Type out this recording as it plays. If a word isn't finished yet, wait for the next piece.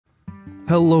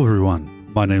Hello everyone,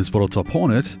 my name is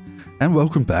Bottletophornet, and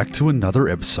welcome back to another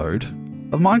episode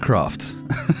of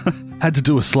Minecraft. Had to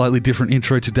do a slightly different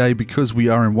intro today because we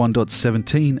are in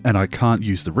 1.17 and I can't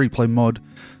use the replay mod,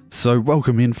 so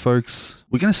welcome in folks.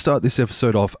 We're going to start this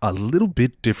episode off a little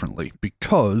bit differently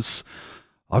because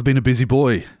I've been a busy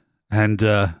boy and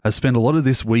I spent a lot of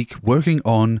this week working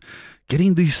on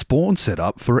getting the spawn set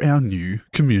up for our new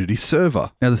community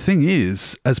server. Now the thing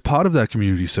is, as part of that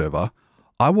community server,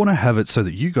 I want to have it so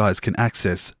that you guys can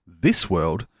access this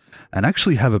world and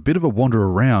actually have a bit of a wander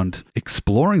around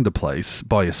exploring the place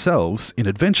by yourselves in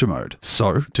adventure mode.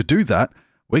 So to do that,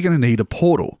 we're going to need a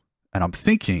portal. And I'm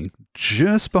thinking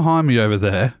just behind me over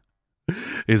there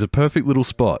is a perfect little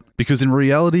spot because in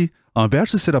reality, I'm about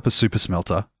to set up a super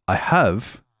smelter. I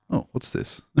have... Oh, what's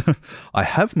this? I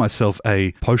have myself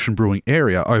a potion brewing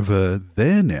area over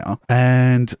there now,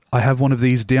 and I have one of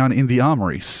these down in the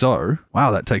armory. So,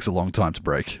 wow, that takes a long time to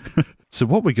break. So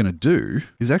what we're going to do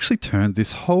is actually turn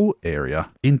this whole area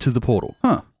into the portal.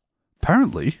 Huh.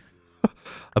 Apparently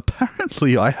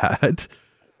I had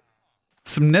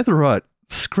some netherite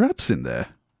scraps in there.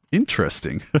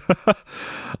 Interesting.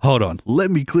 Hold on, let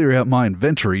me clear out my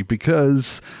inventory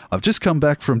because I've just come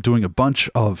back from doing a bunch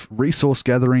of resource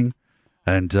gathering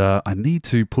and I need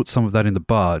to put some of that in the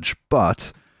barge,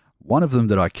 but one of them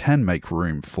that I can make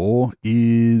room for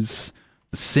is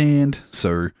the sand,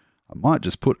 so I might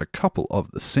just put a couple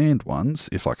of the sand ones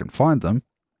if I can find them.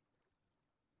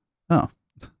 Oh,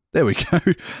 there we go.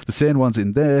 The sand ones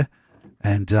in there,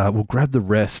 and we'll grab the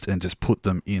rest and just put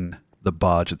them in the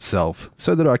barge itself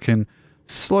so that I can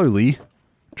slowly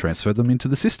transfer them into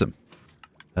the system.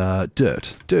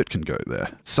 Dirt can go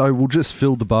there. So we'll just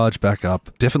fill the barge back up.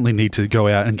 Definitely need to go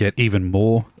out and get even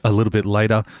more a little bit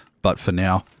later, but for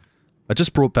now, I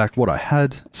just brought back what I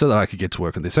had so that I could get to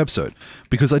work on this episode.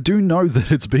 Because I do know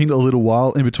that it's been a little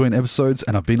while in between episodes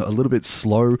and I've been a little bit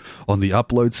slow on the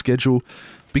upload schedule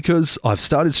because I've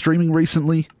started streaming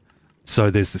recently.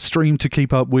 So there's the stream to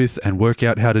keep up with and work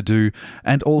out how to do,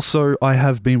 and also I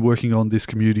have been working on this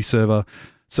community server,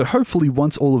 so hopefully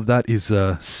once all of that is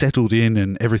settled in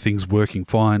and everything's working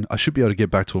fine, I should be able to get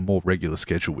back to a more regular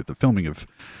schedule with the filming of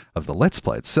the Let's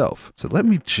Play itself. So let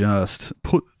me just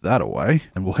put that away,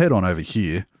 and we'll head on over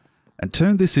here and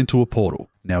turn this into a portal.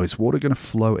 Now is water going to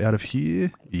flow out of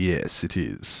here? Yes, it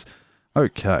is.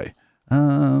 Okay,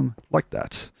 like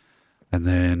that. And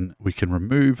then we can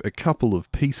remove a couple of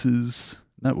pieces.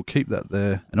 No, we'll keep that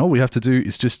there. And all we have to do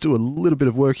is just do a little bit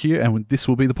of work here and this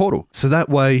will be the portal. So that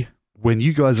way, when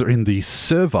you guys are in the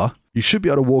server, you should be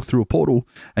able to walk through a portal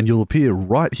and you'll appear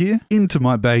right here into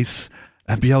my base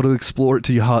and be able to explore it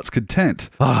to your heart's content.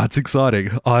 Ah, it's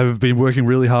exciting. I've been working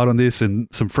really hard on this and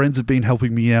some friends have been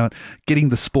helping me out, getting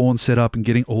the spawn set up and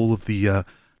getting all of the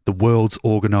world's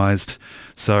organized.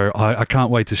 So I can't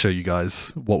wait to show you guys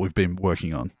what we've been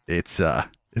working on. It's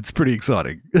pretty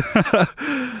exciting.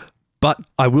 But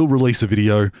I will release a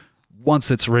video once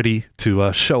it's ready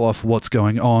to show off what's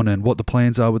going on and what the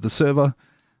plans are with the server.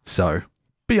 So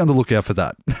be on the lookout for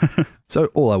that. So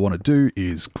all I want to do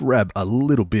is grab a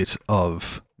little bit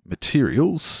of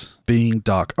materials, being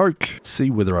dark oak,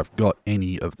 see whether I've got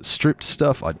any of the stripped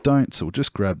stuff. I don't, so we'll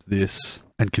just grab this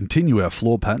and continue our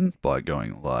floor pattern by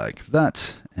going like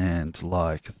that and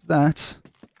like that.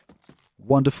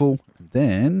 Wonderful. And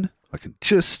then I can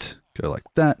just go like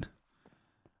that.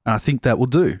 And I think that will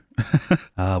do.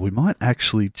 We might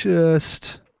actually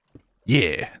just...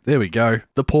 Yeah, there we go.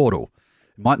 The portal.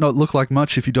 It might not look like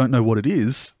much if you don't know what it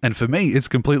is. And for me, it's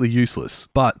completely useless.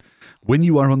 But when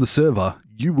you are on the server,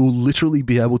 you will literally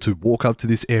be able to walk up to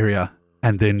this area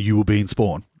and then you will be in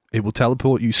spawn. It will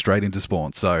teleport you straight into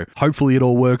spawn. So hopefully it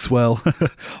all works well.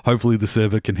 Hopefully the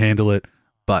server can handle it,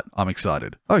 but I'm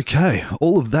excited. Okay,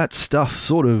 all of that stuff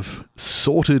sort of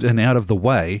sorted and out of the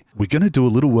way. We're going to do a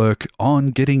little work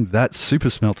on getting that super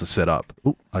smelter set up.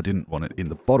 Oh, I didn't want it in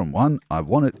the bottom one. I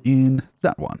want it in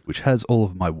that one, which has all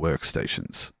of my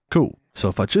workstations. Cool. So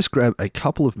if I just grab a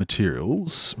couple of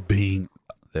materials,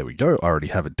 there we go. I already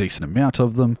have a decent amount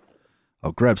of them.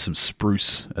 I'll grab some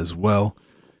spruce as well.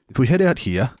 If we head out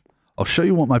here, I'll show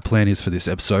you what my plan is for this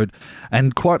episode,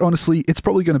 and quite honestly, it's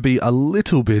probably going to be a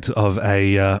little bit of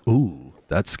a, ooh,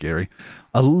 that's scary,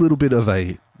 a little bit of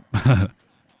a,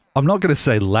 I'm not going to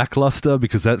say lackluster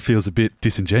because that feels a bit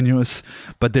disingenuous,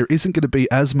 but there isn't going to be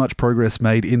as much progress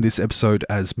made in this episode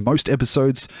as most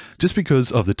episodes just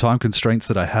because of the time constraints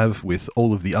that I have with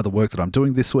all of the other work that I'm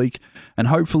doing this week. And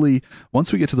hopefully,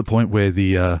 once we get to the point where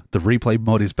the replay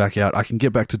mod is back out, I can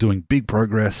get back to doing big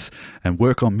progress and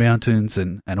work on mountains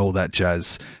and all that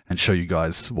jazz and show you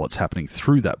guys what's happening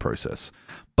through that process.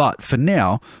 But for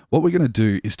now, what we're going to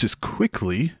do is just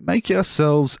quickly make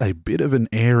ourselves a bit of an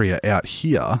area out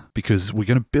here, because we're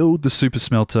going to build the super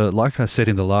smelter, like I said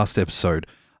in the last episode,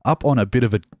 up on a bit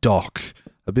of a dock,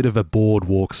 a bit of a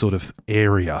boardwalk sort of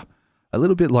area. A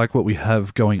little bit like what we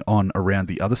have going on around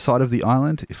the other side of the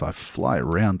island, if I fly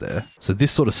around there. So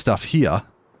this sort of stuff here,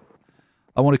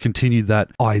 I want to continue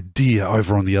that idea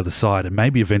over on the other side, and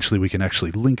maybe eventually we can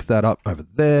actually link that up over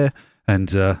there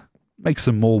and make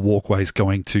some more walkways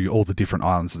going to all the different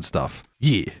islands and stuff.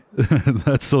 Yeah,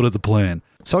 that's sort of the plan.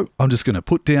 So I'm just going to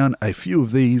put down a few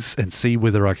of these and see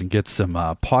whether I can get some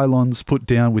pylons put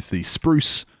down with the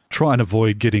spruce. Try and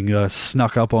avoid getting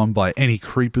snuck up on by any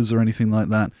creepers or anything like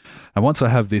that. And once I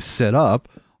have this set up,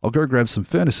 I'll go grab some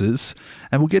furnaces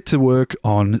and we'll get to work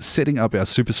on setting up our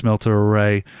super smelter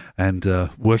array and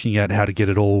working out how to get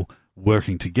it all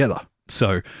working together.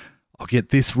 So I'll get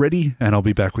this ready and I'll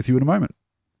be back with you in a moment.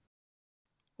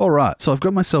 Alright, so I've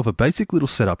got myself a basic little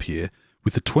setup here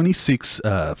with the 26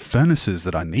 furnaces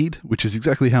that I need, which is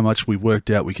exactly how much we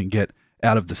worked out we can get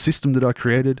out of the system that I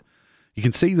created. You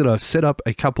can see that I've set up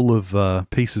a couple of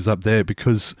pieces up there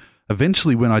because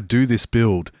eventually when I do this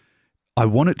build, I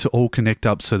want it to all connect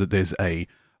up so that there's a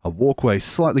walkway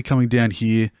slightly coming down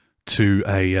here to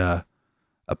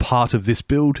a part of this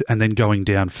build and then going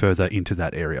down further into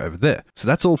that area over there. So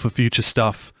that's all for future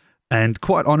stuff. And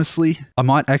quite honestly, I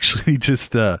might actually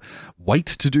just wait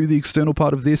to do the external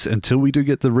part of this until we do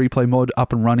get the replay mod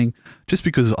up and running, just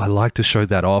because I like to show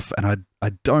that off and I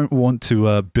don't want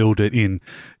to build it in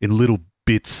little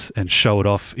bits and show it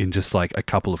off in just like a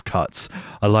couple of cuts.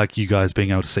 I like you guys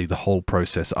being able to see the whole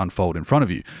process unfold in front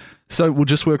of you. So we'll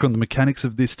just work on the mechanics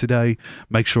of this today,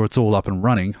 make sure it's all up and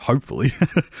running, hopefully,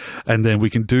 and then we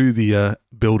can do the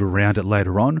build around it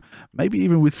later on, maybe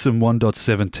even with some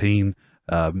 1.17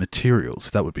 materials.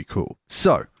 That would be cool.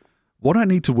 So what I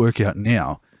need to work out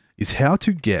now is how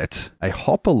to get a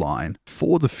hopper line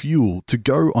for the fuel to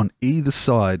go on either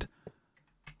side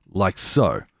like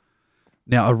so.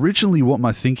 Now, originally what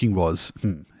my thinking was,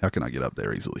 how can I get up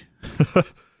there easily?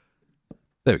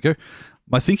 There we go.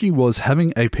 My thinking was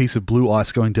having a piece of blue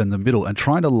ice going down the middle and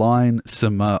trying to line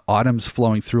some items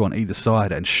flowing through on either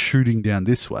side and shooting down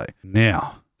this way.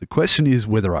 Now, the question is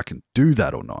whether I can do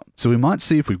that or not. So we might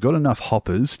see if we've got enough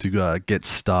hoppers to get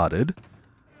started,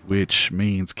 which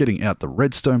means getting out the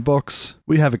redstone box.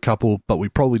 We have a couple, but we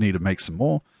probably need to make some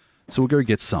more. So we'll go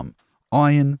get some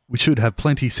iron. We should have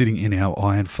plenty sitting in our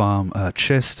iron farm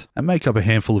chest and make up a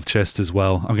handful of chests as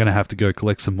well. I'm going to have to go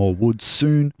collect some more wood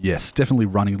soon. Yes, definitely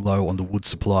running low on the wood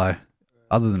supply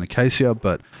other than acacia,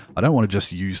 but I don't want to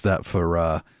just use that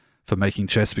for making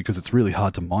chests because it's really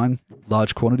hard to mine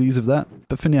large quantities of that.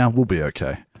 But for now, we'll be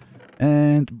okay.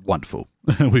 And wonderful.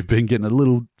 We've been getting a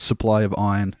little supply of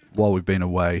iron while we've been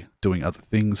away doing other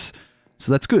things.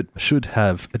 So that's good. I should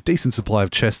have a decent supply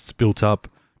of chests built up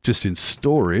just in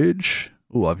storage.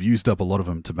 Oh, I've used up a lot of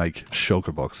them to make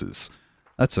shulker boxes.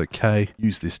 That's okay.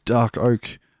 Use this dark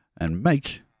oak and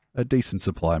make a decent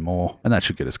supply more. And that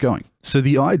should get us going. So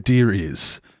the idea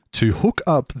is to hook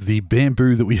up the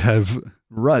bamboo that we have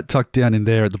right tucked down in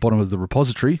there at the bottom of the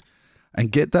repository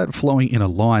and get that flowing in a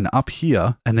line up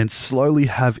here and then slowly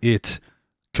have it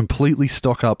completely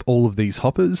stock up all of these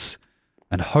hoppers,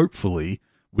 and hopefully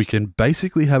we can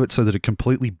basically have it so that it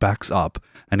completely backs up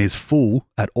and is full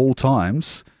at all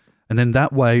times. And then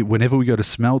that way, whenever we go to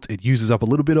smelt, it uses up a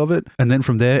little bit of it. And then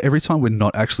from there, every time we're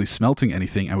not actually smelting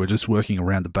anything and we're just working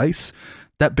around the base,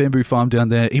 that bamboo farm down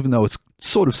there, even though it's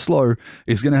sort of slow,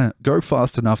 is going to go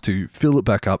fast enough to fill it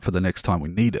back up for the next time we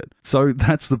need it. So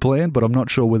that's the plan, but I'm not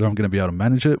sure whether I'm going to be able to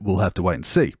manage it. We'll have to wait and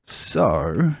see.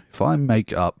 So if I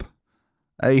make up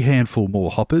a handful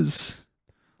more hoppers,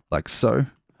 like so,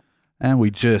 and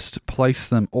we just place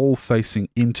them all facing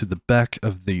into the back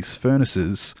of these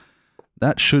furnaces,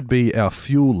 that should be our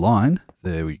fuel line.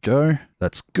 There we go.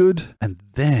 That's good. And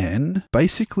then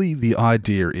basically the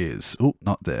idea is, oh,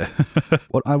 not there.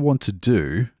 What I want to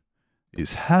do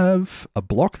is have a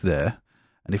block there.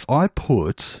 And if I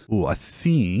put, oh, I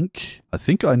think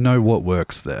I know what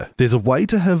works there. There's a way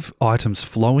to have items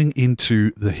flowing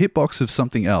into the hitbox of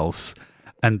something else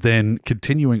and then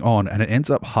continuing on, and it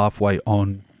ends up halfway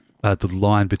on the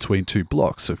line between two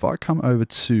blocks. So if I come over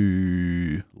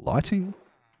to lighting,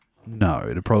 no,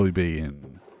 it'd probably be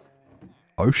in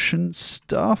ocean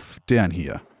stuff down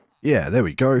here. Yeah, there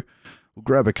we go. We'll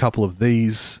grab a couple of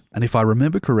these. And if I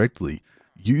remember correctly,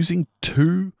 using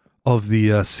 2 of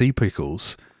the sea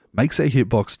pickles makes a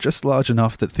hitbox just large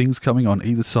enough that things coming on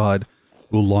either side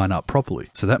will line up properly.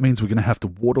 So that means we're going to have to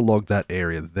waterlog that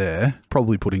area there,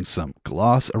 probably putting some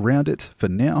glass around it for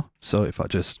now. So if I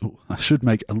just, I should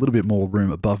make a little bit more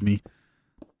room above me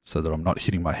so that I'm not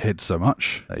hitting my head so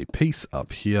much. A piece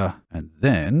up here, and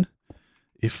then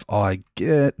if I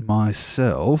get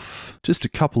myself just a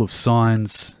couple of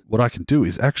signs, what I can do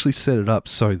is actually set it up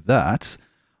so that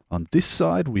on this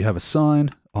side we have a sign,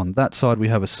 on that side we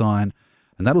have a sign,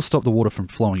 and that'll stop the water from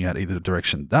flowing out either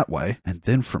direction that way. And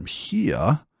then from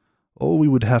here, all we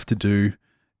would have to do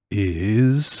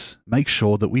is make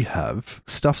sure that we have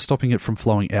stuff stopping it from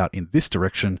flowing out in this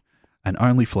direction and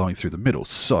only flowing through the middle.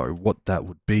 So what that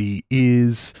would be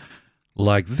is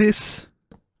like this.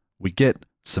 We get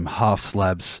some half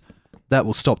slabs that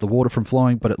will stop the water from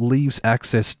flowing, but it leaves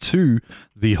access to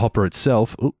the hopper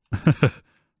itself. Oop.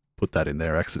 Put that in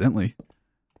there accidentally.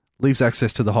 Leaves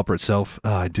access to the hopper itself.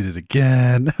 Oh, I did it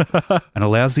again. And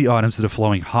allows the items that are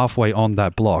flowing halfway on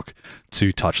that block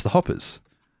to touch the hoppers.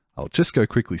 I'll just go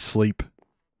quickly sleep.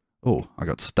 Oh, I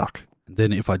got stuck. And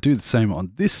then if I do the same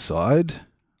on this side,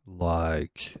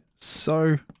 like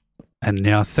so. And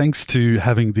now thanks to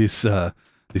having this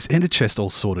this ender chest all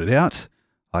sorted out,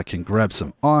 I can grab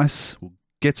some ice. We'll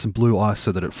get some blue ice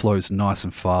so that it flows nice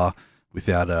and far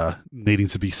without needing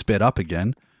to be sped up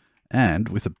again. And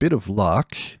with a bit of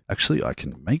luck, actually I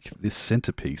can make this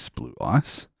centerpiece blue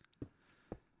ice.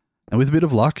 And with a bit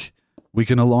of luck, we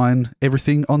can align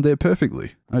everything on there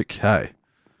perfectly. Okay.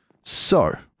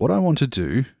 So what I want to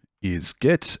do is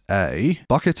get a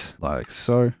bucket like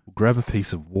so. We'll grab a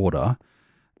piece of water.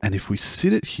 And if we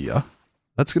sit it here,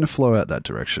 that's going to flow out that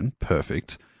direction.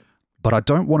 Perfect. But I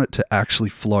don't want it to actually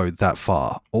flow that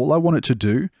far. All I want it to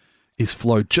do is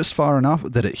flow just far enough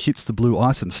that it hits the blue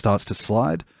ice and starts to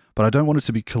slide. But I don't want it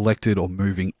to be collected or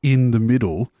moving in the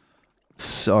middle.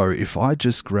 So if I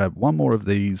just grab one more of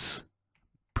these,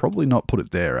 probably not put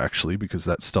it there actually, because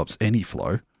that stops any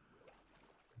flow.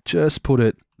 Just put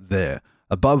it there,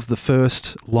 above the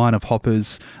first line of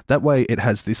hoppers. That way it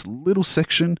has this little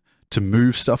section to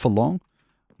move stuff along.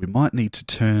 We might need to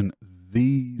turn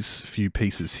these few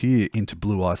pieces here into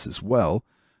blue ice as well,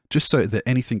 just so that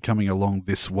anything coming along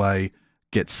this way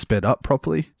gets sped up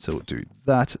properly. So we'll do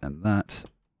that and that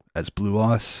as blue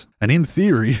ice. And in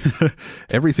theory,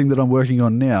 everything that I'm working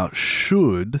on now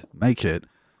should make it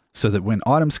so that when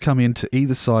items come into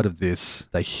either side of this,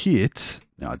 they hit.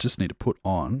 Now I just need to put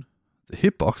on the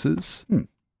hitboxes.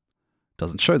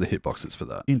 Doesn't show the hitboxes for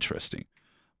that. Interesting.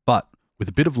 But with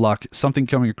a bit of luck, something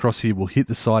coming across here will hit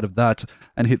the side of that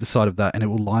and hit the side of that, and it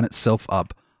will line itself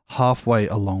up halfway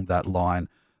along that line,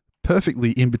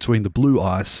 perfectly in between the blue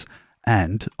ice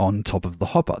and on top of the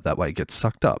hopper. That way it gets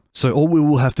sucked up. So all we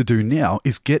will have to do now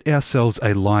is get ourselves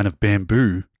a line of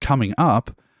bamboo coming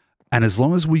up, and as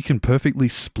long as we can perfectly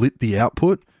split the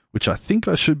output, which I think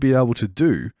I should be able to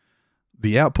do,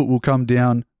 the output will come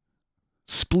down,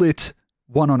 split,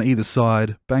 one on either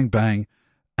side, bang, bang,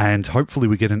 and hopefully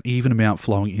we get an even amount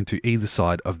flowing into either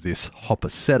side of this hopper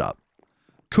setup.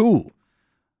 Cool.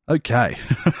 Okay.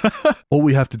 All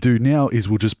we have to do now is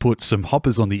we'll just put some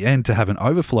hoppers on the end to have an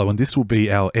overflow, and this will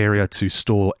be our area to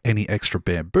store any extra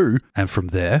bamboo. And from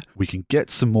there, we can get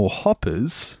some more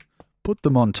hoppers, put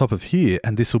them on top of here,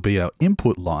 and this will be our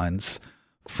input lines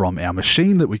from our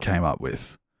machine that we came up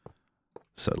with.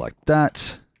 So like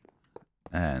that.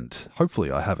 And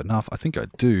hopefully I have enough. I think I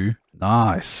do.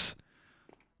 Nice.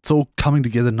 It's all coming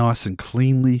together nice and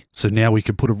cleanly. So now we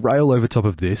can put a rail over top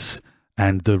of this,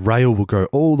 and the rail will go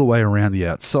all the way around the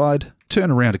outside, turn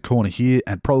around a corner here,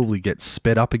 and probably get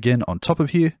sped up again on top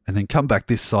of here, and then come back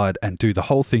this side and do the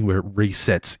whole thing where it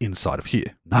resets inside of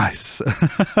here. Nice.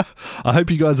 I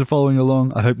hope you guys are following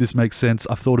along. I hope this makes sense.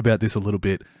 I've thought about this a little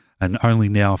bit, and only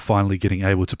now finally getting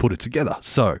able to put it together.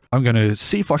 So I'm going to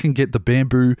see if I can get the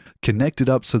bamboo connected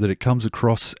up so that it comes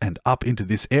across and up into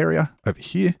this area over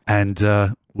here. And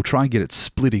we'll try and get it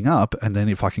splitting up. And then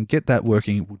if I can get that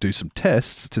working, we'll do some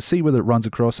tests to see whether it runs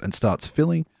across and starts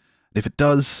filling. If it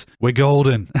does, we're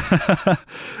golden.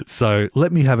 So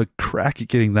let me have a crack at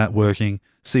getting that working,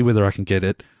 see whether I can get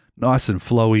it nice and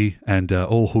flowy and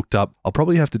all hooked up. I'll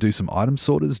probably have to do some item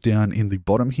sorters down in the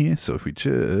bottom here. So if we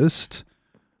just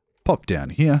pop down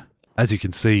here, as you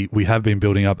can see, we have been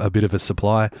building up a bit of a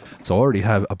supply. So I already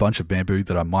have a bunch of bamboo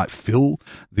that I might fill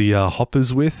the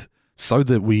hoppers with so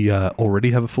that we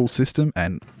already have a full system.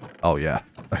 And oh yeah,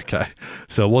 okay.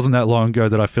 So it wasn't that long ago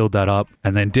that I filled that up.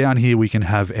 And then down here we can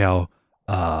have our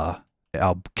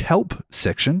kelp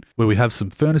section where we have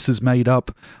some furnaces made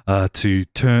up to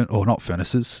turn, or not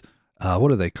furnaces,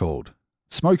 what are they called?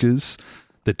 Smokers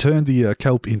that turn the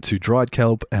kelp into dried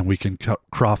kelp, and we can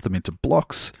craft them into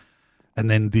blocks. And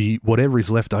then the whatever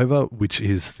is left over, which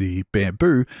is the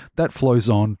bamboo, that flows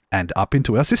on and up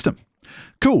into our system.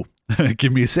 Cool.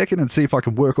 Give me a second and see if I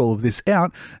can work all of this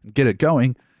out and get it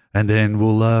going, and then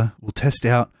we'll test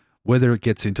out whether it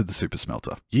gets into the super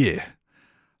smelter. Yeah.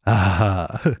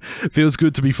 Feels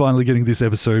good to be finally getting this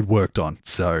episode worked on,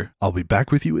 so I'll be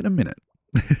back with you in a minute.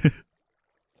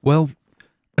 Well,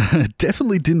 it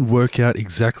definitely didn't work out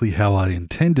exactly how I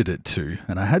intended it to,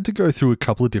 and I had to go through a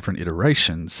couple of different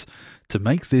iterations to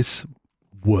make this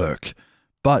work.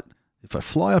 But if I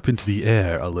fly up into the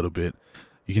air a little bit,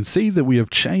 you can see that we have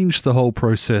changed the whole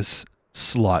process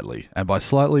slightly, and by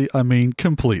slightly I mean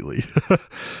completely.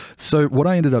 So what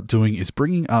I ended up doing is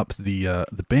bringing up the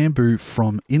bamboo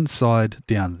from inside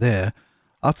down there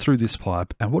up through this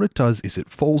pipe, and what it does is it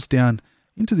falls down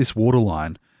into this water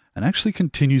line and actually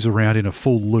continues around in a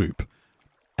full loop.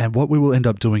 And what we will end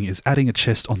up doing is adding a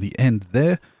chest on the end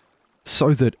there,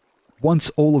 so that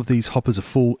once all of these hoppers are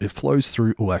full, it flows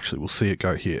through. Oh, actually we'll see it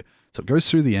go here. So it goes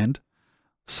through the end,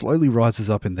 slowly rises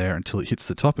up in there until it hits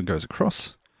the top and goes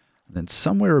across. And then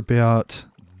somewhere about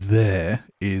there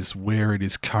is where it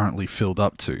is currently filled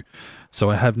up to. So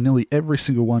I have nearly every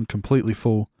single one completely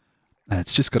full, and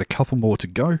it's just got a couple more to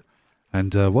go.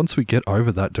 And once we get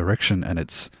over that direction and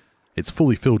it's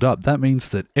fully filled up, that means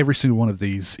that every single one of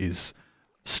these is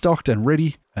stocked and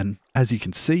ready. And as you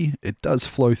can see, it does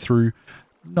flow through,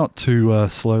 not too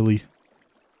slowly.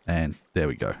 And there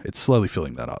we go. It's slowly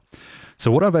filling that up.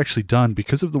 So what I've actually done,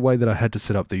 because of the way that I had to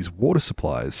set up these water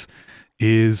supplies,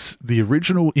 is the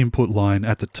original input line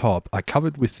at the top I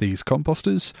covered with these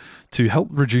composters to help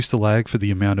reduce the lag for the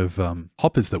amount of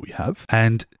hoppers that we have.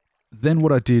 And then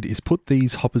what I did is put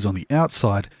these hoppers on the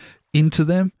outside into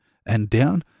them and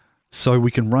down, so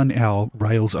we can run our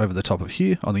rails over the top of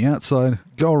here on the outside,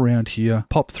 go around here,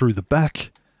 pop through the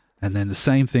back, and then the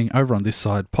same thing over on this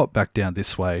side, pop back down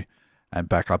this way and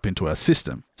back up into our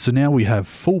system. So now we have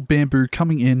full bamboo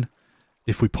coming in.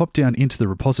 If we pop down into the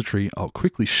repository, I'll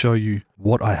quickly show you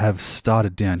what I have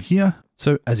started down here.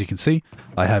 So as you can see,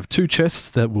 I have 2 chests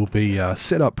that will be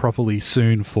set up properly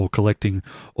soon for collecting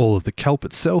all of the kelp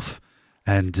itself.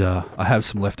 And I have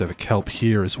some leftover kelp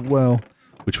here as well,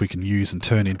 which we can use and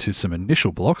turn into some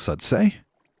initial blocks, I'd say.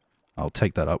 I'll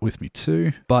take that up with me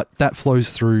too. But that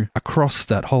flows through across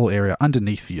that whole area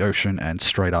underneath the ocean and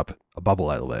straight up a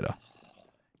bubble elevator.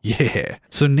 Yeah.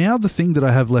 So now the thing that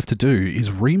I have left to do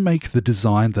is remake the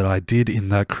design that I did in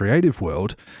the creative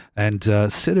world and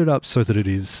set it up so that it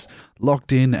is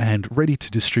locked in and ready to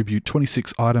distribute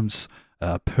 26 items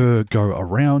per go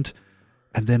around.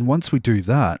 And then once we do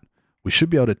that, we should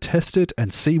be able to test it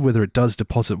and see whether it does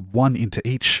deposit 1 into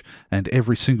each and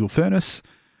every single furnace.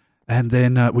 And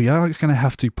then we are going to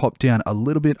have to pop down a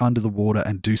little bit under the water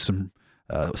and do some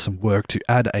work to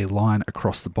add a line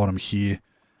across the bottom here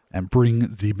and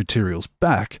bring the materials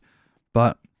back.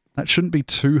 But that shouldn't be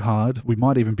too hard. We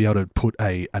might even be able to put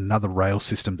another rail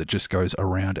system that just goes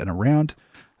around and around,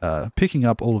 picking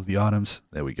up all of the items.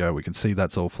 There we go. We can see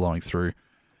that's all flowing through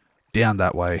down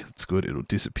that way. It's good. It'll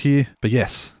disappear. But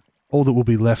yes, all that will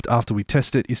be left after we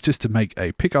test it is just to make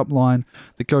a pickup line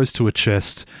that goes to a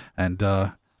chest and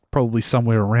probably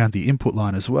somewhere around the input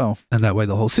line as well. And that way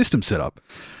the whole system's set up.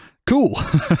 Cool.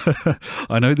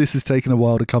 I know this has taken a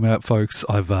while to come out, folks.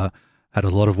 I've had a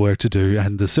lot of work to do,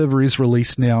 and the server is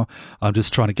released now. I'm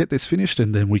just trying to get this finished,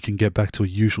 and then we can get back to a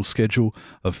usual schedule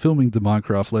of filming the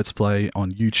Minecraft Let's Play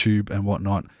on YouTube and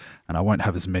whatnot, and I won't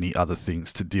have as many other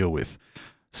things to deal with.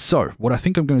 So what I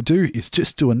think I'm going to do is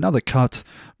just do another cut,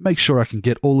 make sure I can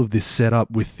get all of this set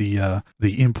up with the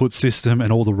input system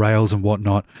and all the rails and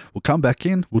whatnot. We'll come back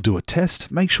in, we'll do a test,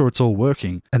 make sure it's all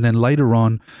working. And then later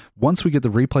on, once we get the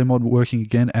replay mod working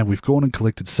again and we've gone and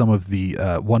collected some of the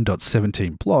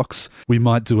 1.17 blocks, we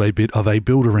might do a bit of a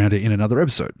build around it in another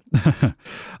episode.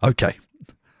 Okay,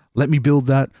 let me build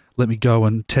that. Let me go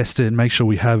and test it and make sure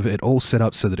we have it all set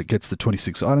up so that it gets the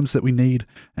 26 items that we need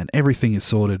and everything is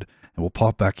sorted. And we'll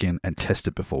pop back in and test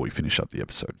it before we finish up the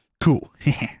episode. Cool.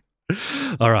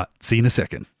 All right, see you in a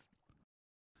second.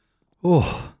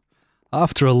 Oh,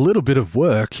 after a little bit of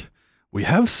work, we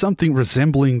have something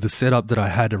resembling the setup that I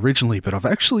had originally, but I've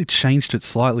actually changed it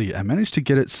slightly and managed to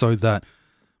get it so that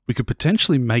we could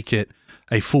potentially make it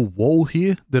a full wall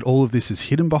here that all of this is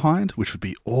hidden behind, which would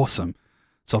be awesome.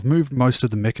 So I've moved most of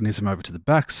the mechanism over to the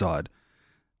back side.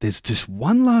 There's just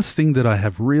one last thing that I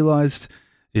have realized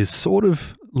is sort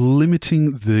of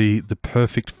limiting the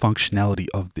perfect functionality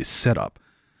of this setup.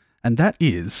 And that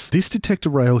is, this detector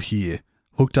rail here,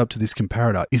 hooked up to this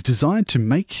comparator, is designed to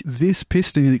make this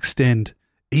piston extend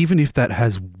even if that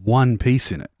has 1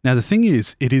 piece in it. Now the thing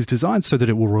is, it is designed so that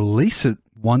it will release it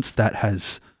once that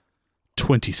has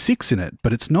 26 in it,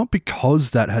 but it's not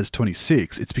because that has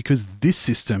 26, it's because this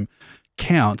system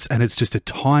counts and it's just a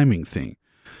timing thing.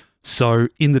 So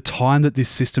in the time that this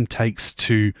system takes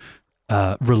to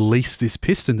release this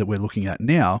piston that we're looking at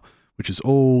now, which is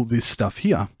all this stuff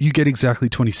here, you get exactly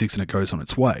 26 and it goes on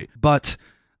its way. But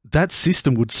that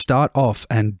system would start off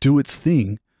and do its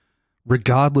thing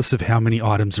regardless of how many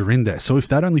items are in there. So if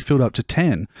that only filled up to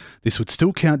 10, this would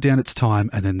still count down its time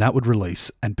and then that would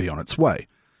release and be on its way.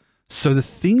 So the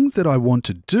thing that I want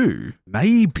to do,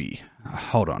 maybe,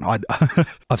 hold on,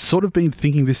 I've sort of been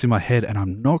thinking this in my head and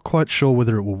I'm not quite sure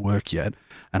whether it will work yet.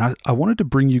 And I wanted to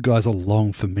bring you guys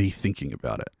along for me thinking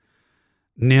about it.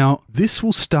 Now, this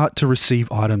will start to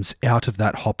receive items out of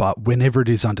that hopper whenever it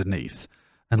is underneath,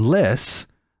 unless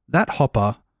that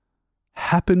hopper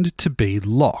happened to be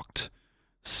locked.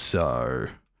 So,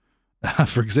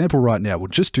 for example, right now, we'll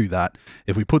just do that.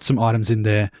 If we put some items in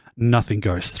there, nothing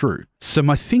goes through. So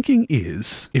my thinking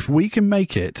is, if we can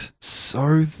make it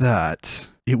so that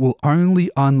it will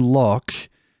only unlock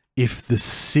if the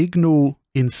signal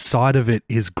inside of it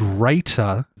is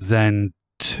greater than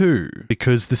 2,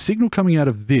 because the signal coming out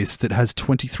of this that has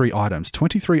 23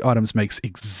 items makes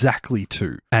exactly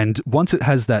 2. And once it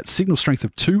has that signal strength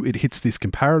of 2, it hits this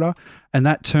comparator and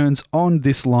that turns on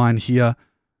this line here,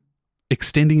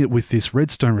 extending it with this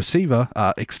redstone repeater,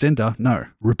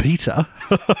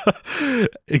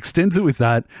 extends it with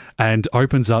that and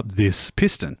opens up this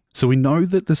piston. So we know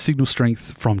that the signal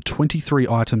strength from 23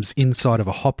 items inside of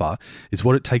a hopper is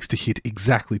what it takes to hit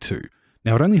exactly 2.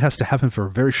 Now, it only has to happen for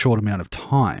a very short amount of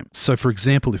time. So, for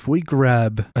example, if we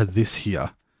grab this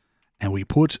here and we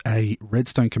put a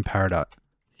redstone comparator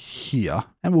here,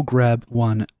 and we'll grab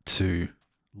 1, 2,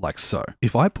 like so.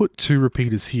 If I put 2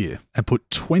 repeaters here and put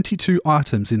 22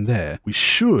 items in there, we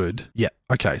should,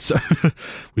 so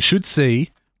we should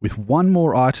see with 1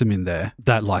 more item in there,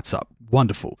 that lights up.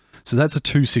 Wonderful. So that's a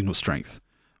 2 signal strength.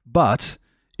 But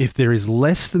if there is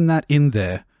less than that in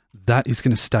there, that is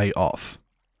going to stay off.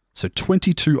 So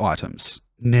 22 items.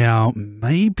 Now,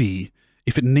 maybe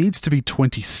if it needs to be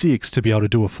 26 to be able to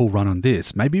do a full run on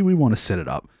this, maybe we want to set it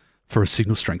up for a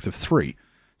signal strength of 3.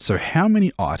 So how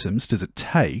many items does it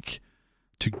take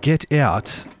to get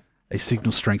out a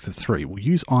signal strength of 3? We'll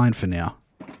use iron for now.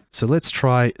 So let's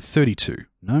try 32.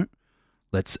 No.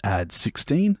 Let's add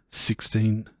 16.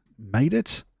 16 made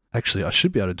it. Actually, I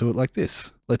should be able to do it like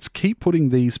this. Let's keep putting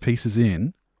these pieces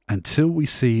in until we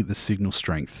see the signal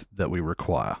strength that we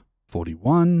require.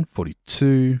 41,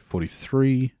 42,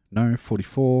 43, no,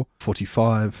 44,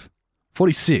 45,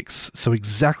 46. So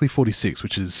exactly 46,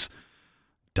 which is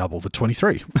double the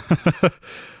 23.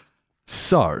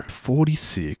 So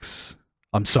 46.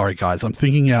 I'm sorry, guys. I'm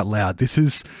thinking out loud.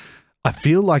 I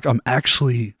feel like I'm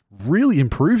actually really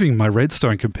improving my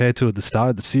redstone compared to at the start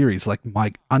of the series, like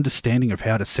my understanding of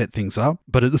how to set things up.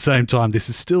 But at the same time, this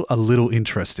is still a little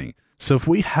interesting. So if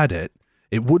we had it,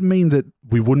 it would mean that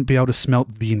we wouldn't be able to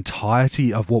smelt the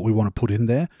entirety of what we want to put in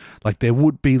there. Like there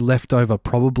would be left over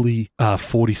probably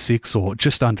 46 or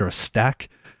just under a stack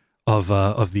of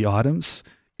the items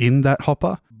in that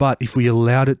hopper. But if we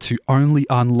allowed it to only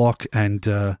unlock and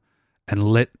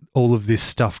let all of this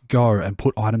stuff go and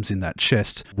put items in that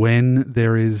chest when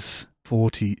there is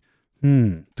 40...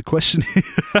 The question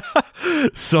is...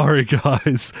 Sorry,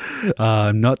 guys.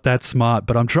 I'm not that smart,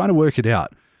 but I'm trying to work it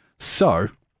out. So,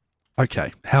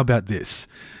 okay, how about this?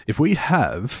 If we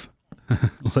have,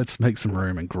 let's make some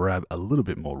room and grab a little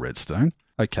bit more redstone.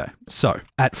 Okay, so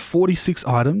at 46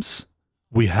 items,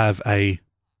 we have a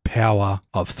power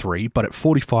of 3, but at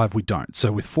 45, we don't.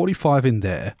 So with 45 in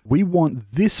there, we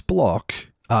want this block,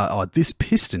 this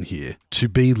piston here to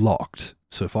be locked.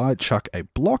 So if I chuck a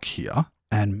block here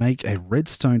and make a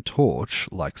redstone torch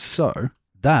like so,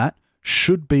 that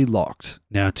should be locked.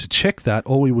 Now to check that,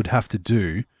 all we would have to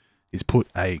do is put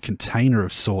a container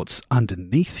of sorts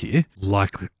underneath here,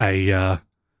 like another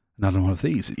one of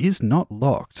these. It is not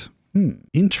locked.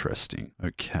 Interesting.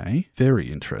 Okay, very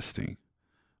interesting.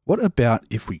 What about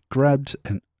if we grabbed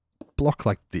a block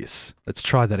like this? Let's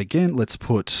try that again. Let's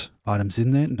put items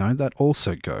in there. No, that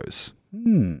also goes.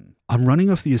 I'm running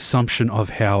off the assumption of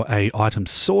how a item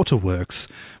sorter works,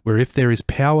 where if there is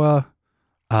power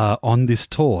on this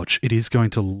torch, it is going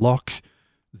to lock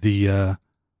the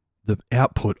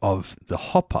output of the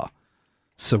hopper.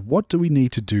 So what do we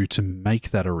need to do to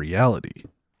make that a reality?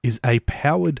 Is a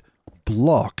powered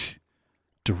block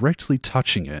directly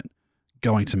touching it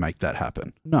going to make that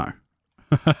happen? No.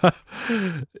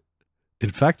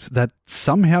 In fact, that's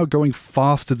somehow going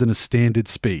faster than a standard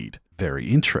speed.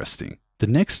 Very interesting. The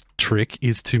next trick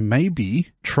is to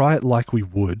maybe try it like we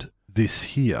would this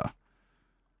here.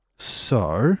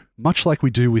 So, much like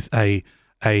we do with a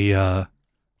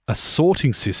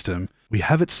sorting system, we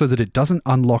have it so that it doesn't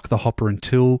unlock the hopper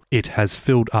until it has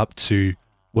filled up to,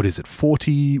 what is it,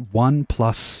 41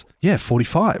 plus Yeah,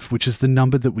 45, which is the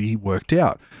number that we worked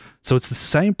out. So it's the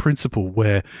same principle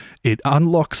where it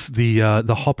unlocks the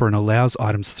hopper and allows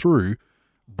items through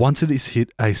once it is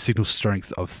hit a signal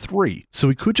strength of 3. So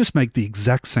we could just make the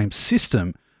exact same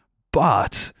system,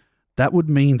 but that would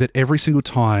mean that every single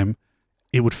time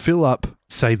it would fill up,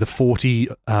 say, the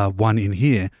 41 in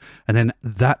here, and then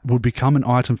that would become an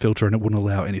item filter and it wouldn't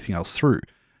allow anything else through.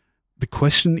 The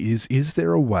question is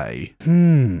there a way?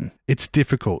 It's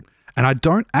difficult. And I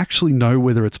don't actually know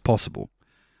whether it's possible.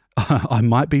 I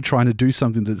might be trying to do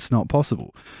something that's not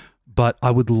possible, but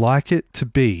I would like it to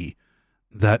be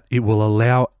that it will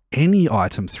allow any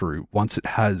item through once it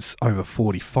has over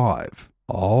 45.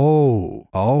 Oh.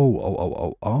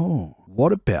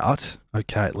 What about,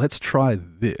 okay, let's try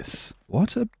this.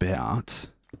 What about,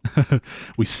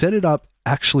 we set it up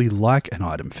actually like an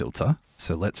item filter.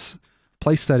 So let's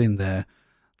place that in there.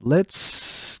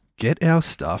 Let's get our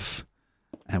stuff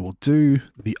and we'll do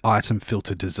the item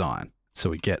filter design. So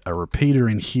we get a repeater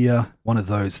in here, one of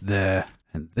those there,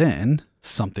 and then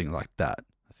something like that.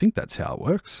 I think that's how it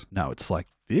works. No, it's like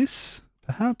this,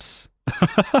 perhaps.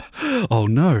 Oh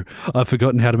no, I've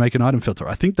forgotten how to make an item filter.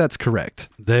 I think that's correct.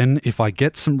 Then if I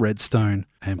get some redstone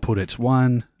and put it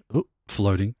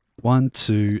floating, 1,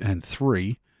 2, and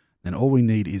 3, then all we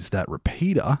need is that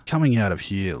repeater coming out of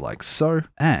here like so,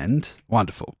 and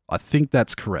wonderful. I think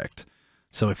that's correct.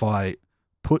 So if I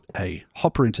put a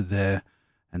hopper into there,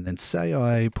 and then say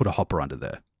I put a hopper under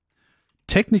there.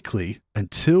 Technically,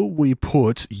 until we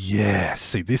put, yeah,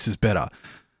 see, this is better.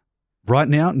 Right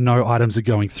now, no items are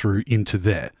going through into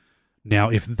there. Now,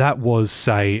 if that was,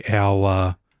 say,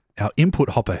 our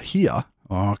input hopper here,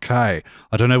 okay,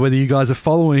 I don't know whether you guys are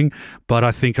following, but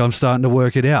I think I'm starting to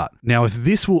work it out. Now, if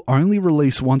this will only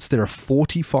release once there are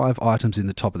 45 items in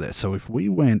the top of there, so if we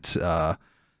went,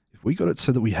 if we got it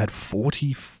so that we had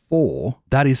 44,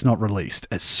 that is not released.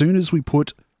 As soon as we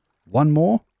put one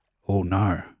more, oh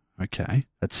no, okay,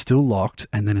 that's still locked,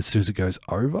 and then as soon as it goes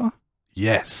over,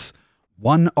 yes,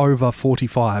 1 over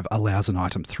 45 allows an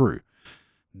item through.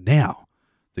 Now,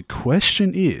 the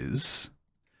question is,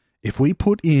 if we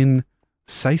put in,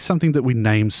 say something that we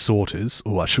name sorters,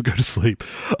 oh, I should go to sleep.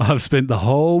 I've spent the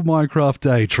whole Minecraft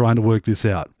day trying to work this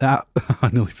out. Ah, I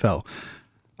nearly fell.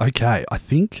 Okay, I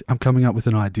think I'm coming up with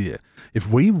an idea. If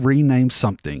we rename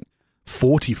something,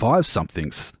 45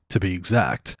 somethings to be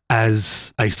exact,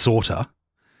 as a sorter,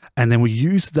 and then we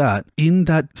use that in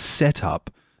that setup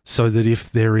so that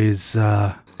if there is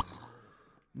it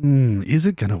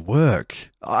going to work?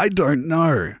 I don't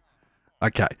know.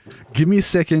 Okay, give me a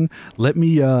second. Let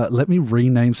me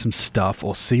rename some stuff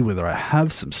or see whether I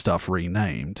have some stuff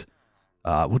renamed.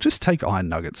 We'll just take iron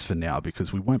nuggets for now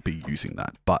because we won't be using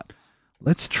that, but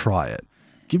let's try it.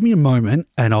 Give me a moment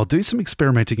and I'll do some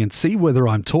experimenting and see whether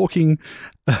I'm talking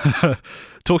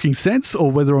talking sense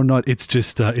or whether or not it's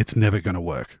just it's never going to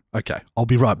work. Okay, I'll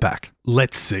be right back.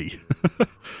 Let's see.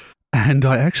 And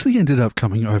I actually ended up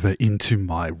coming over into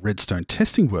my redstone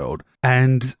testing world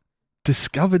and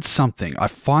discovered something. I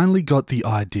finally got the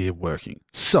idea working.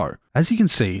 So, as you can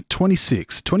see,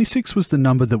 26. 26 was the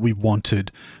number that we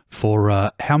wanted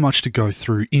for how much to go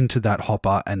through into that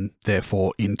hopper and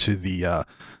therefore into the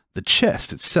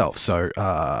chest itself. So,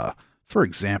 for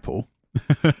example,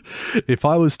 if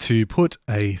I was to put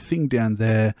a thing down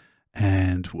there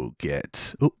and we'll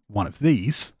get one of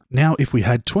these. Now, if we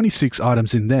had 26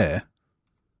 items in there,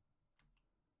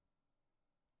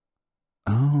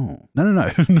 oh, no.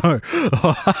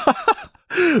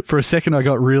 For a second, I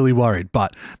got really worried,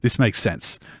 but this makes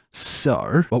sense.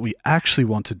 So what we actually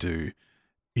want to do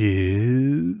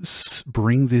is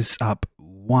bring this up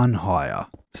one higher.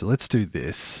 So let's do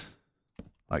this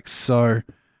like so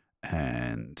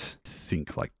and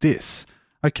think like this.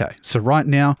 Okay, so right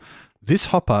now, this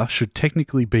hopper should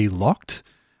technically be locked.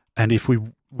 And if we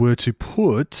were to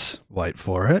put, wait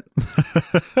for it,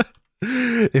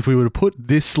 if we were to put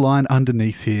this line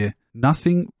underneath here,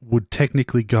 nothing would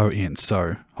technically go in.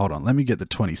 So hold on, let me get the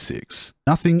 26.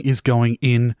 Nothing is going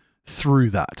in through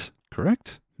that,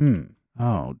 correct?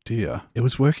 Oh dear. It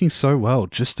was working so well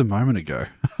just a moment ago.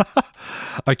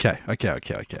 Okay.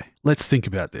 Let's think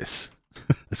about this.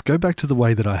 Let's go back to the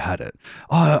way that I had it.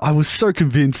 Oh, I was so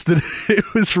convinced that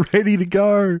it was ready to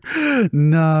go.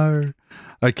 No.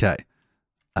 Okay.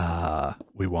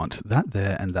 We want that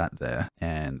there and that there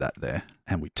and that there.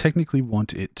 And we technically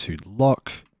want it to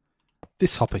lock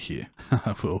this hopper here.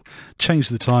 We'll change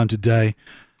the time today.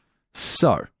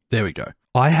 So there we go.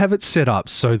 I have it set up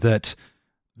so that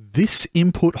this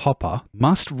input hopper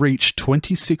must reach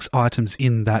 26 items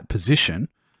in that position.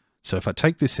 So if I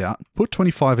take this out, put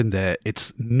 25 in there,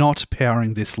 it's not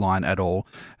powering this line at all,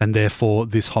 and therefore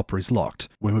this hopper is locked.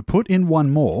 When we put in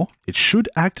one more, it should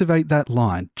activate that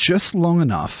line just long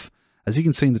enough. As you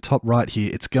can see in the top right here,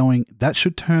 it's going, that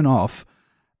should turn off,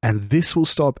 and this will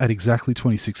stop at exactly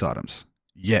 26 items.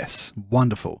 Yes,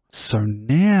 wonderful. So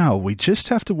now we just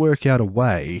have to work out a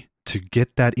way to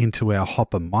get that into our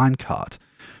hopper minecart.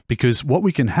 Because what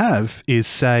we can have is,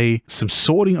 say, some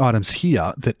sorting items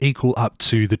here that equal up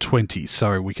to the 20.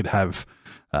 So we could have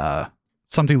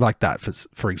something like that,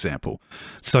 for example.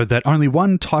 So that only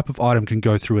one type of item can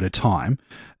go through at a time.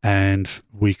 And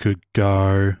we could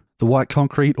go the white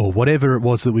concrete or whatever it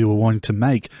was that we were wanting to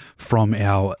make from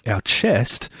our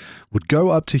chest would go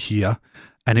up to here.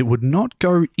 And it would not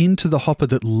go into the hopper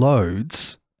that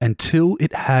loads until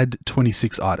it had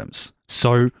 26 items.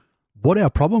 So what our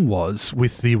problem was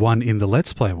with the one in the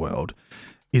Let's Play world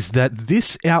is that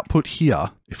this output here,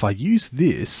 if I use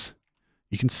this,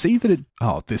 you can see that it...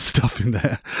 Oh, there's stuff in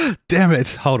there. Damn it.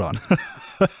 Hold on.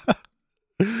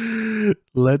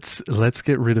 Let's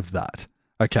get rid of that.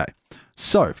 Okay.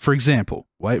 So, for example,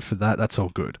 wait for that. That's all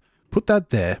good. Put that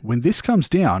there. When this comes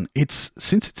down,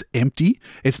 since it's empty,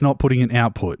 it's not putting an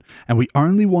output. And we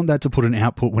only want that to put an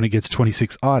output when it gets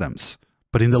 26 items.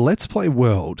 But in the Let's Play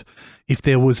world, if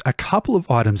there was a couple of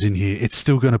items in here, it's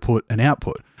still going to put an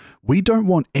output. We don't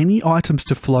want any items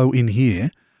to flow in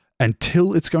here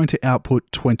until it's going to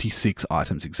output 26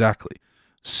 items exactly.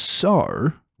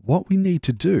 So what we need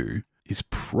to do is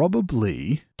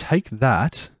probably take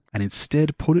that and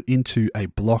instead put it into a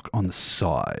block on the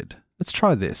side. Let's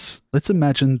try this. Let's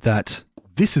imagine that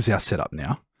this is our setup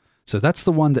now. So that's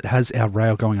the one that has our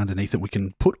rail going underneath it. We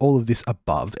can put all of this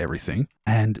above everything,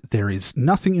 and there is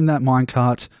nothing in that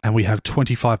minecart, and we have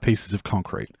 25 pieces of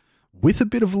concrete. With a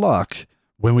bit of luck,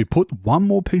 when we put one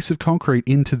more piece of concrete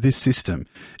into this system,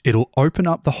 it'll open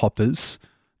up the hoppers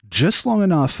just long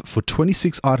enough for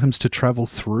 26 items to travel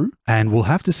through, and we'll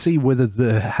have to see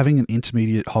whether having an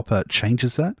intermediate hopper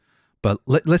changes that. But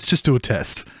let's just do a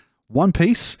test. One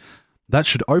piece, that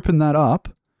should open that up,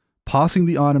 passing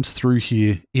the items through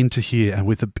here into here, and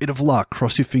with a bit of luck,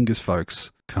 cross your fingers,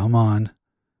 folks. Come on.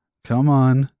 Come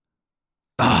on.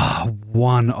 Ah,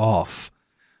 one off.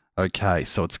 Okay,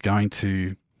 so it's going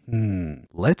to...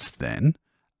 Let's then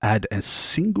add a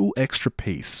single extra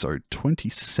piece, so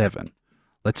 27.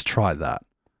 Let's try that.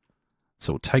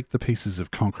 So we'll take the pieces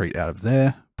of concrete out of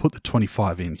there, put the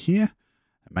 25 in here,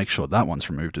 and make sure that one's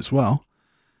removed as well.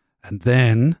 And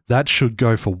then that should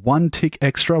go for one tick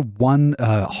extra, one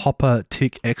hopper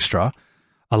tick extra,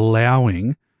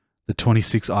 allowing the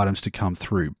 26 items to come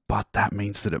through. But that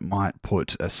means that it might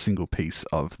put a single piece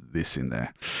of this in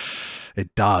there.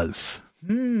 It does.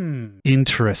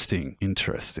 Interesting.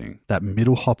 Interesting. That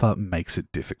middle hopper makes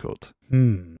it difficult.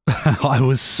 I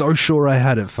was so sure I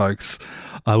had it, folks.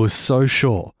 I was so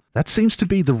sure. That seems to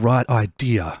be the right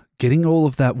idea. Getting all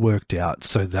of that worked out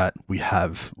so that we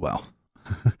have, well...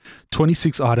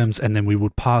 26 items, and then we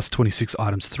would pass 26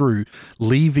 items through,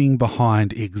 leaving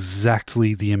behind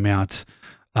exactly the amount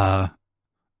and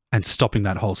stopping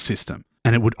that whole system.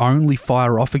 And it would only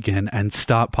fire off again and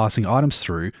start passing items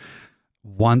through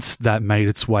once that made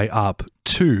its way up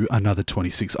to another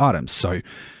 26 items. So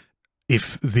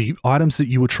if the items that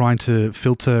you were trying to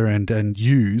filter and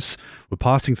use were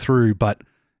passing through, but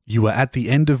you were at the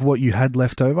end of what you had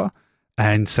left over,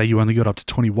 and say you only got up to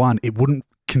 21, it wouldn't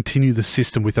continue the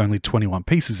system with only 21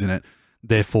 pieces in it,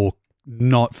 therefore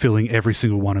not filling every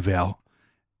single one of our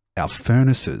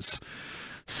furnaces.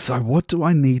 So what do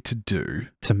I need to do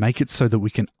to make it so that we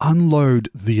can unload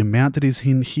the amount that is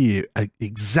in here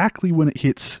exactly when it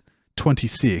hits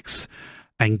 26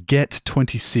 and get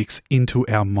 26 into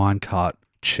our minecart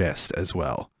chest as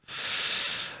well?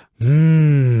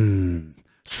 Some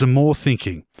more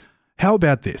thinking. How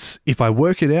about this? If I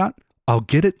work it out, I'll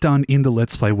get it done in the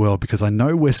Let's Play world, because I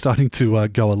know we're starting to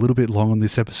go a little bit long on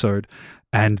this episode.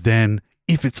 And then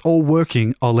if it's all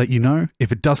working, I'll let you know.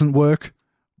 If it doesn't work,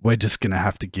 we're just going to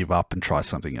have to give up and try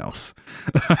something else.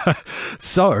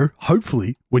 So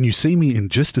hopefully when you see me in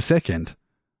just a second,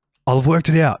 I'll have worked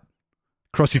it out.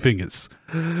 Cross your fingers.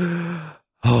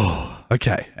 Oh,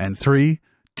 okay. And 3,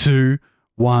 2,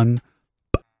 1.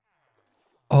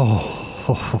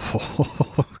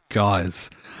 Oh, guys.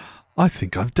 I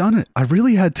think I've done it. I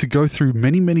really had to go through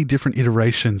many, many different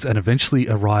iterations and eventually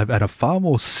arrive at a far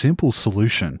more simple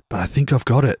solution, but I think I've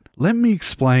got it. Let me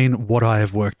explain what I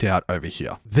have worked out over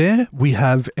here. There we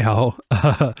have our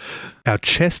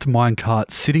chest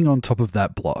minecart sitting on top of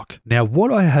that block. Now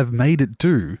what I have made it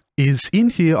do is in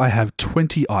here I have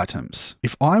 20 items.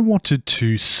 If I wanted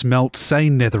to smelt, say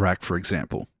netherrack for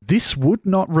example, this would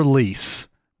not release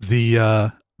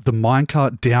the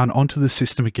minecart down onto the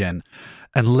system again,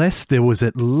 unless there was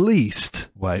at least,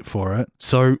 wait for it,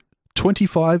 so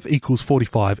 25 equals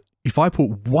 45. If I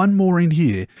put one more in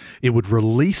here, it would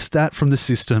release that from the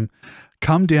system,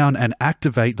 come down and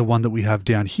activate the one that we have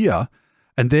down here,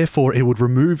 and therefore it would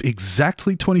remove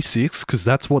exactly 26, because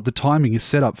that's what the timing is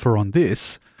set up for on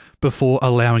this, before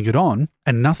allowing it on,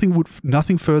 and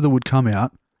nothing further would come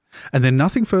out, and then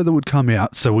nothing further would come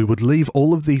out, so we would leave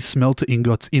all of these smelter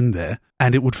ingots in there,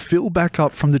 and it would fill back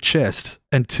up from the chest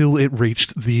until it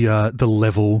reached the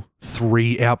level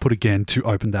 3 output again to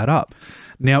open that up.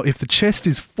 Now, if the chest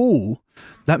is full,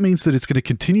 that means that it's going to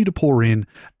continue to pour in,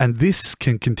 and this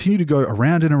can continue to go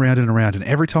around and around and around, and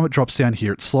every time it drops down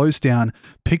here, it slows down,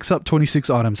 picks up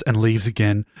 26 items, and leaves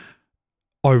again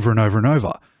over and over and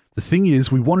over. The thing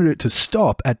is, we wanted it to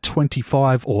stop at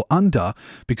 25 or under,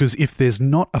 because if there's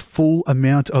not a full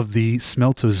amount of the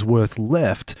smelter's worth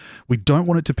left, we don't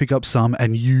want it to pick up some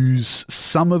and use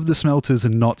some of the smelters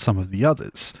and not some of the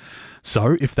others.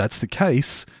 So if that's the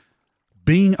case,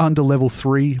 being under level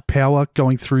 3 power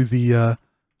going through the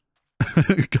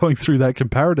going through that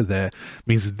comparator there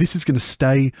means that this is going to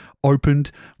stay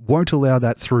opened, won't allow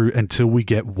that through until we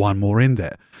get one more in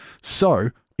there. So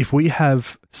if we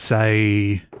have,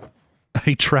 say,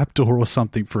 a trapdoor or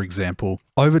something, for example,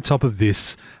 over top of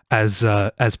this as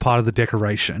part of the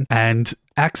decoration and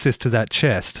access to that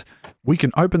chest, we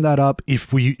can open that up.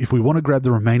 If we want to grab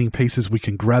the remaining pieces, we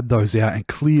can grab those out and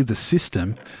clear the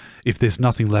system if there's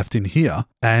nothing left in here,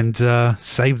 and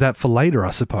save that for later,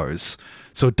 I suppose.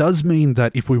 So it does mean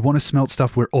that if we want to smelt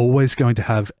stuff, we're always going to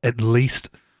have at least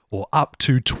or up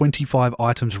to 25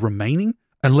 items remaining,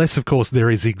 unless, of course, there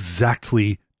is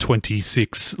exactly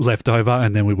 26 left over,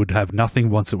 and then we would have nothing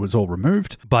once it was all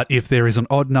removed. But if there is an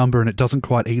odd number and it doesn't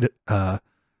quite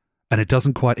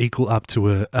equal up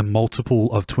to a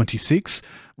multiple of 26,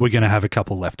 we're going to have a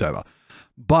couple left over.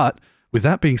 But with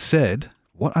that being said,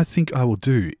 what I think I will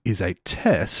do is a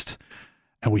test,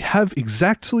 and we have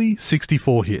exactly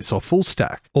 64 here, so a full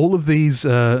stack. All of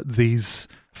these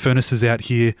furnaces out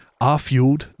here are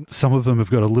fueled. Some of them have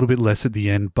got a little bit less at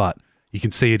the end, but you can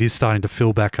see it is starting to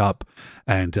fill back up,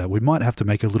 and we might have to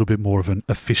make a little bit more of an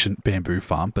efficient bamboo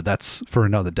farm, but that's for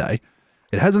another day.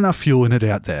 It has enough fuel in it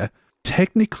out there.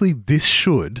 Technically, this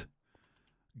should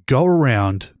go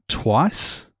around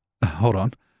twice. Hold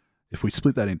on. If we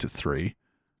split that into 3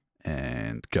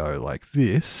 and go like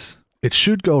this, it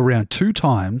should go around 2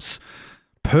 times,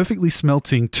 perfectly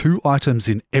smelting 2 items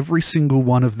in every single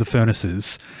one of the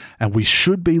furnaces, and we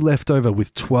should be left over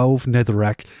with 12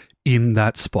 netherrack in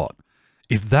that spot.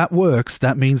 If that works,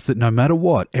 that means that no matter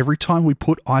what, every time we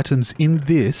put items in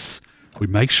this, we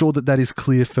make sure that that is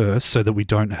clear first so that we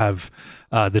don't have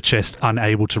the chest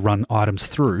unable to run items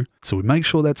through. So we make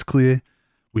sure that's clear.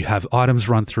 We have items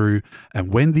run through,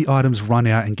 and when the items run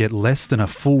out and get less than a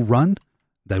full run,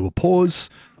 they will pause.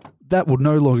 That will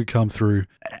no longer come through.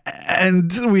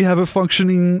 And we have a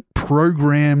functioning,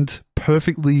 programmed,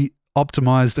 perfectly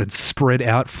optimized and spread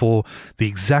out for the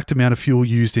exact amount of fuel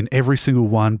used in every single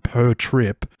one per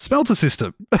trip smelter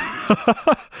system.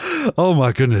 Oh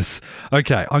my goodness.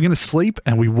 Okay, I'm going to sleep,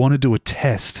 and we want to do a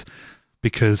test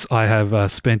because I have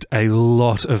spent a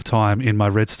lot of time in my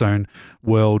Redstone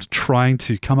world trying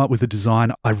to come up with a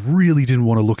design. I really didn't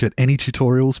want to look at any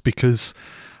tutorials because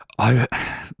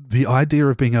the idea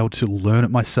of being able to learn it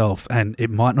myself, and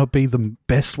it might not be the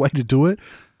best way to do it,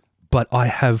 but I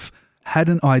have had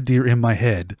an idea in my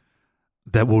head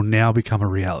that will now become a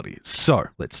reality. So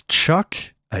let's chuck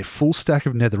a full stack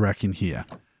of netherrack in here.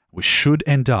 We should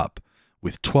end up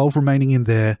with 12 remaining in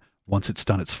there once it's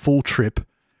done its full trip,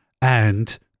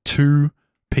 and 2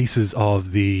 pieces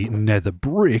of the nether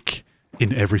brick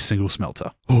in every single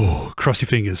smelter. Oh, cross your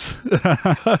fingers.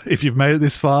 If you've made it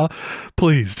this far,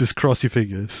 please just cross your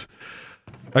fingers.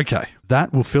 Okay,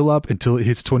 that will fill up until it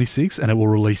hits 26, and it will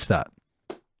release that.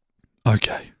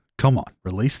 Okay, come on,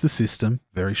 release the system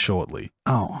very shortly.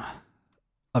 Oh,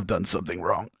 I've done something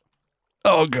wrong.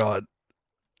 Oh God.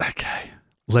 Okay,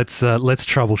 let's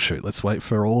troubleshoot. Let's wait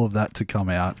for all of that to come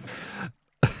out.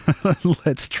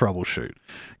 Let's troubleshoot.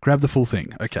 Grab the full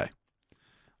thing. Okay.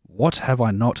 What have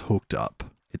I not hooked up?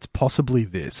 It's possibly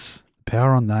this.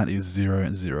 Power on that is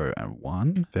 0, 0, and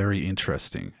 1. Very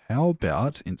interesting. How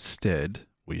about instead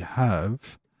we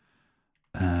have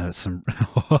some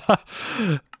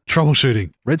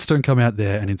troubleshooting. Redstone come out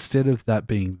there, and instead of that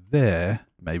being there,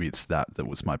 maybe it's that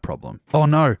was my problem. Oh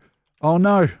no. Oh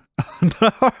no.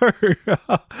 No.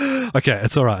 Okay,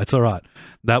 it's all right. It's all right.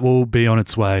 That will be on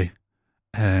its way,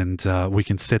 and we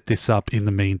can set this up in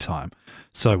the meantime.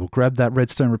 So we'll grab that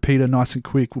redstone repeater nice and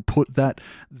quick. We'll put that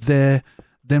there.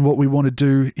 then what we want to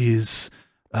do is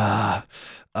put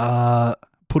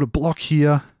a block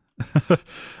here,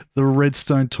 the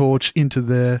redstone torch into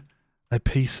there, a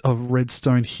piece of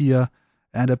redstone here,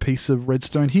 and a piece of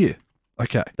redstone here.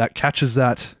 Okay, that catches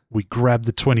that. We grab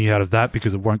the 20 out of that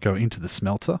because it won't go into the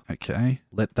smelter. Okay,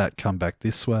 let that come back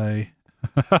this way.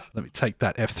 Let me take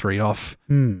that F3 off.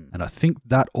 And I think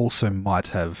that also might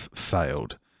have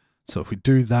failed. So if we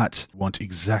do that, we want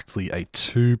exactly a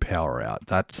 2 power out.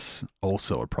 That's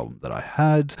also a problem that I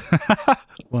had.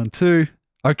 1, 2.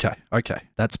 Okay, okay.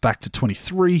 That's back to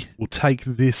 23. We'll take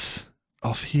this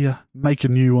off here, make a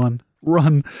new one,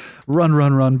 run,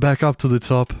 back up to the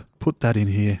top, put that in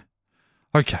here.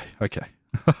 Okay, okay.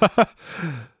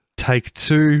 Take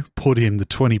 2, put in the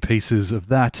 20 pieces of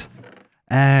that,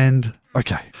 and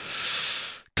okay.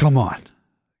 Come on.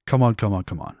 Come on, come on,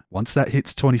 come on. Once that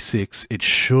hits 26, it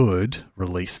should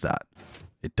release that.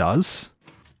 It does.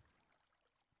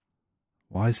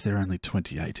 Why is there only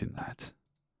 28 in that?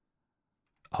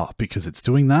 Oh, because it's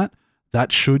doing that.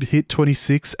 That should hit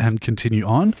 26 and continue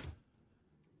on.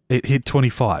 It hit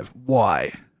 25.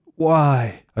 Why?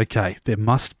 Why? Okay, there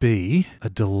must be a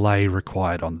delay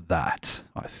required on that,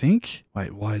 I think.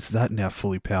 Wait, why is that now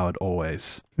fully powered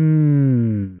always?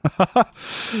 Damn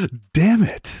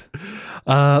it.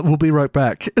 We'll be right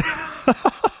back.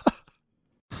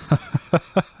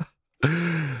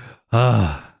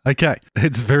 Okay,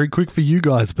 it's very quick for you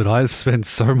guys, but I've spent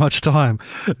so much time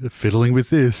fiddling with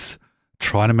this,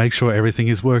 trying to make sure everything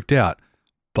is worked out.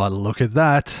 But look at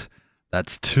that.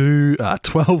 That's 12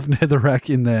 netherrack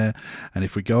in there. And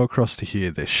if we go across to here,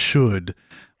 there should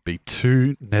be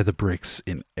 2 nether bricks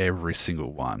in every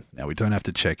single one. Now, we don't have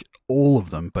to check all of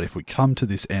them, but if we come to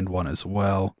this end one as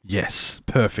well, yes,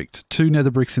 perfect. 2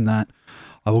 nether bricks in that.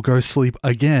 I will go sleep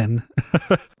again.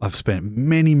 I've spent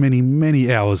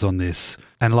many hours on this.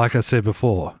 And like I said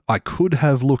before, I could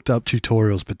have looked up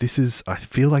tutorials, but I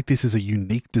feel like this is a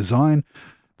unique design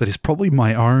that is probably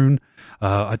my own.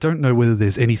 I don't know whether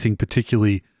there's anything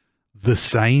particularly the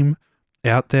same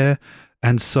out there.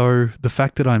 And so the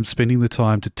fact that I'm spending the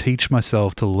time to teach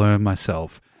myself, to learn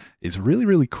myself, is really,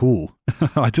 really cool.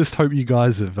 I just hope you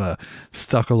guys have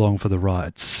stuck along for the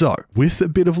ride. So with a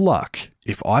bit of luck,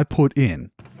 if I put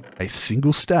in a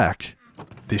single stack,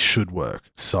 this should work.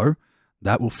 So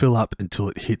that will fill up until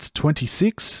it hits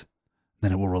 26.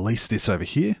 Then it will release this over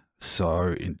here.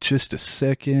 So in just a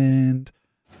second,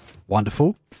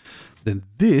 wonderful. Then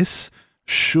this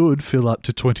should fill up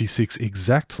to 26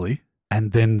 exactly.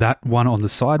 And then that one on the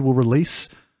side will release.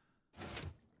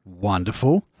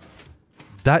 Wonderful.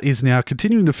 That is now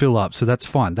continuing to fill up, so that's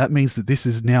fine. That means that this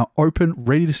is now open,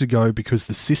 ready to go because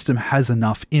the system has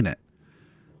enough in it.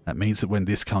 That means that when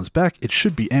this comes back, it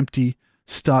should be empty,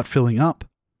 start filling up,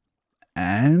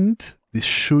 and this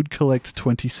should collect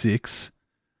 26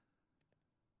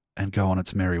 and go on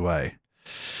its merry way.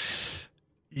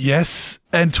 Yes,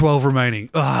 and 12 remaining.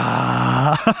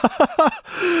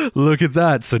 Look at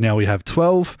that. So now we have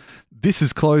 12. This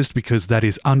is closed because that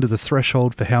is under the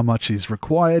threshold for how much is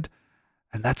required.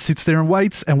 And that sits there and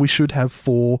waits, and we should have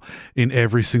 4 in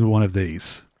every single one of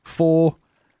these. 4,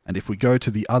 and if we go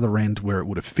to the other end where it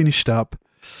would have finished up...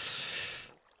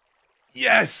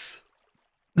 Yes!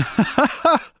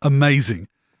 Amazing.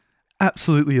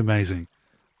 Absolutely amazing.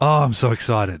 Oh, I'm so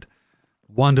excited.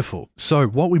 Wonderful. So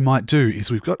what we might do is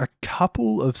we've got a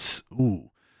couple of... Ooh.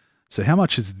 So how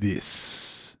much is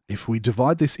this? If we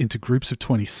divide this into groups of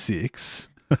 26...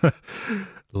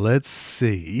 Let's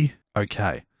see.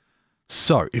 Okay.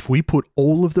 So if we put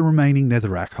all of the remaining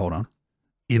netherrack, hold on,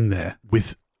 in there,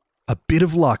 with a bit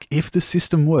of luck, if the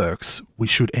system works, we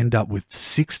should end up with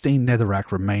 16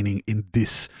 netherrack remaining in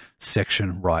this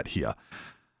section right here.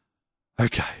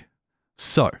 Okay.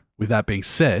 So with that being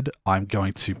said, I'm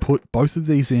going to put both of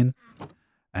these in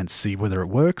and see whether it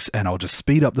works, and I'll just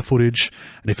speed up the footage.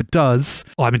 And if it does,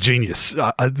 I'm a genius.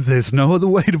 There's no other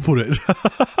way to put it.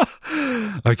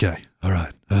 Okay. All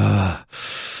right.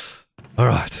 All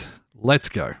right. Let's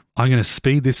go. I'm going to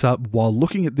speed this up while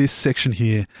looking at this section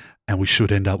here, and we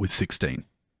should end up with 16.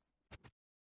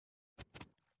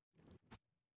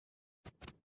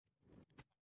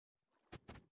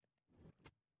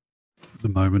 The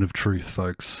moment of truth,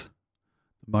 folks.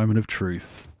 The moment of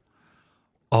truth.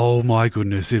 Oh my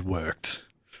goodness, it worked.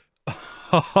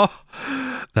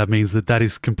 That means that that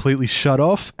is completely shut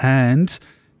off, and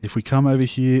if we come over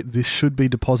here, this should be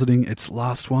depositing its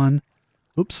last one.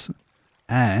 Oops.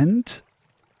 And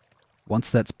once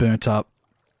that's burnt up,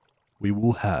 we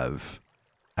will have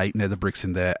 8 nether bricks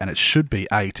in there, and it should be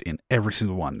 8 in every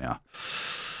single one now.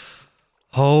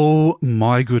 Oh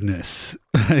my goodness.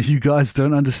 You guys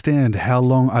don't understand how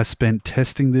long I spent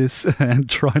testing this and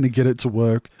trying to get it to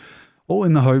work, all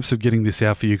in the hopes of getting this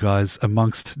out for you guys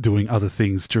amongst doing other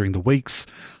things during the weeks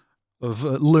of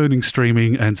learning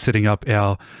streaming and setting up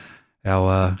our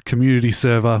community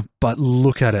server. But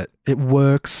look at it. It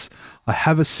works. I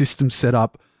have a system set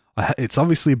up. It's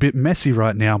obviously a bit messy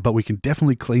right now, but we can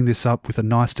definitely clean this up with a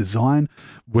nice design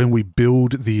when we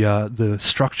build the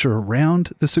structure around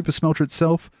the super smelter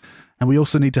itself. And we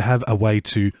also need to have a way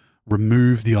to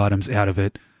remove the items out of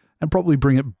it and probably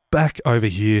bring it back over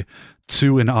here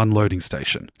to an unloading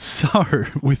station. So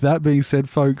with that being said,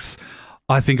 folks,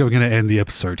 I think I'm going to end the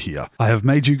episode here. I have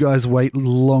made you guys wait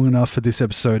long enough for this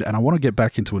episode, and I want to get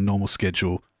back into a normal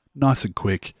schedule, nice and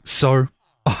quick. So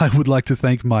I would like to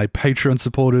thank my Patreon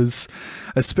supporters,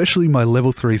 especially my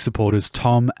level 3 supporters,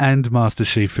 Tom and Master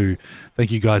Shifu.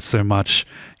 Thank you guys so much.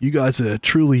 You guys are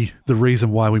truly the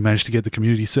reason why we managed to get the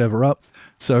community server up.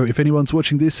 So if anyone's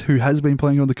watching this who has been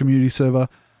playing on the community server,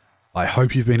 I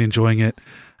hope you've been enjoying it.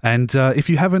 And if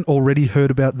you haven't already heard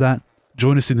about that,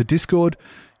 join us in the Discord.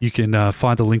 You can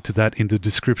find the link to that in the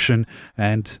description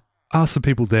and ask the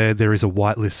people there. There is a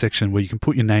whitelist section where you can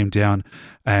put your name down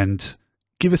and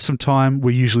give us some time.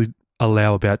 We usually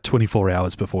allow about 24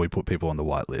 hours before we put people on the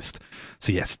whitelist.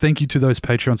 So yes, thank you to those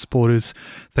Patreon supporters.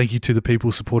 Thank you to the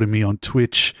people supporting me on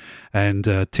Twitch and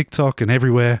TikTok and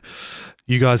everywhere.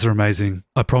 You guys are amazing.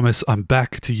 I promise I'm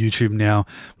back to YouTube now.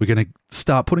 We're going to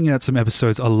start putting out some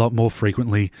episodes a lot more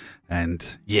frequently. And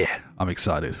yeah, I'm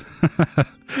excited.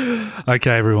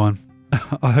 Okay, everyone.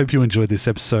 I hope you enjoyed this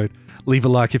episode. Leave a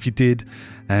like if you did.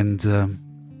 And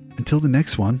until the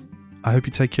next one, I hope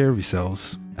you take care of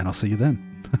yourselves, and I'll see you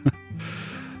then.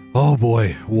 Oh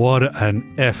boy, what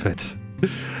an effort.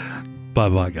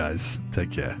 Bye-bye, guys.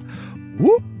 Take care.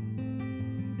 Whoop!